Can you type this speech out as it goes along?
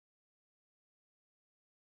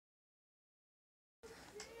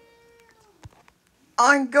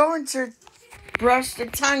I'm going to press the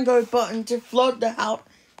Tango button to flood the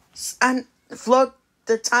house and flood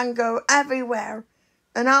the Tango everywhere.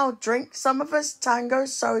 And I'll drink some of this Tango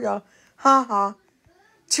soda. Haha.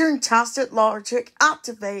 Toontastic logic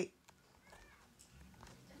activate.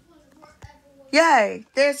 Yay,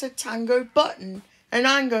 there's a Tango button. And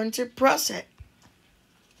I'm going to press it.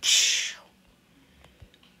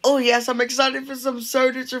 Oh yes, I'm excited for some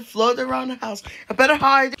soda to float around the house. I better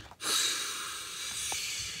hide.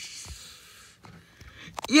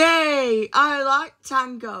 Yay, I like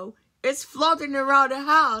Tango. It's floating around the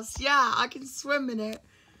house. Yeah, I can swim in it.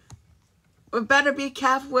 We better be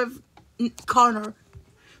careful with Connor.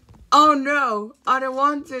 Oh no, I don't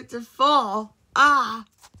want it to fall. Ah.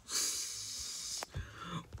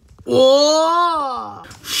 Whoa.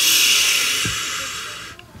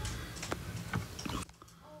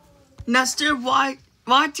 Nestor, why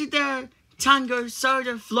did the Tango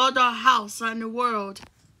soda flood our house and the world?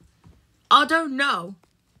 I don't know.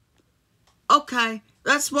 Okay,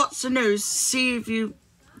 let's watch the news. See if you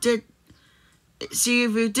did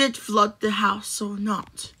flood the house or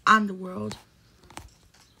not, and the world.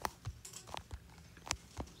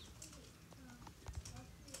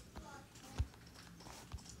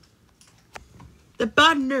 The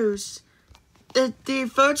bad news: the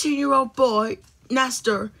 13-year-old boy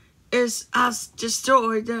Nestor has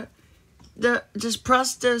destroyed just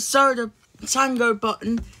pressed the soda Tango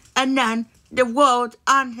button, and then the world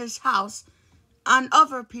and his house and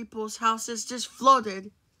other people's houses just flooded.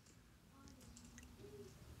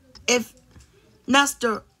 If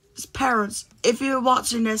Nestor's parents, if you're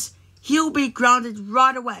watching this, he'll be grounded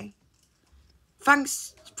right away.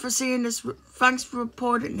 Thanks for seeing this. Thanks for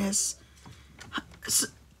reporting this.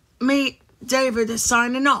 Me, David, is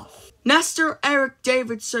signing off. Nestor Eric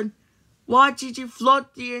Davidson, why did you flood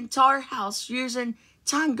the entire house using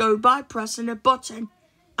Tango by pressing a button?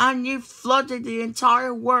 And you flooded the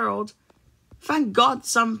entire world. Thank God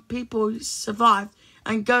some people survived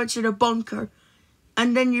and go to the bunker.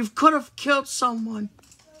 And then you could have killed someone.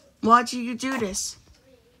 Why did you do this?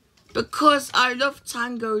 Because I love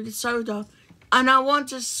Tango the soda. And I want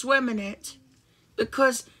to swim in it.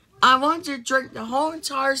 Because I want to drink the whole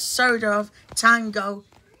entire soda of Tango.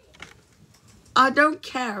 I don't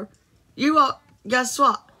care. Guess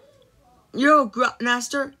what?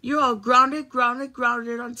 Nestor, you are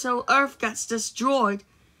grounded until Earth gets destroyed.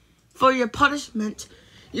 For your punishment,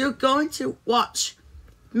 you're going to watch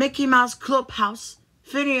Mickey Mouse Clubhouse,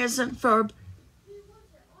 Phineas and Ferb,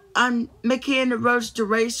 and Mickey and the Roadster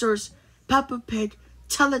Racers, Peppa Pig,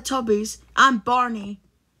 Teletubbies, and Barney,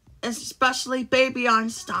 especially Baby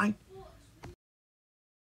Einstein.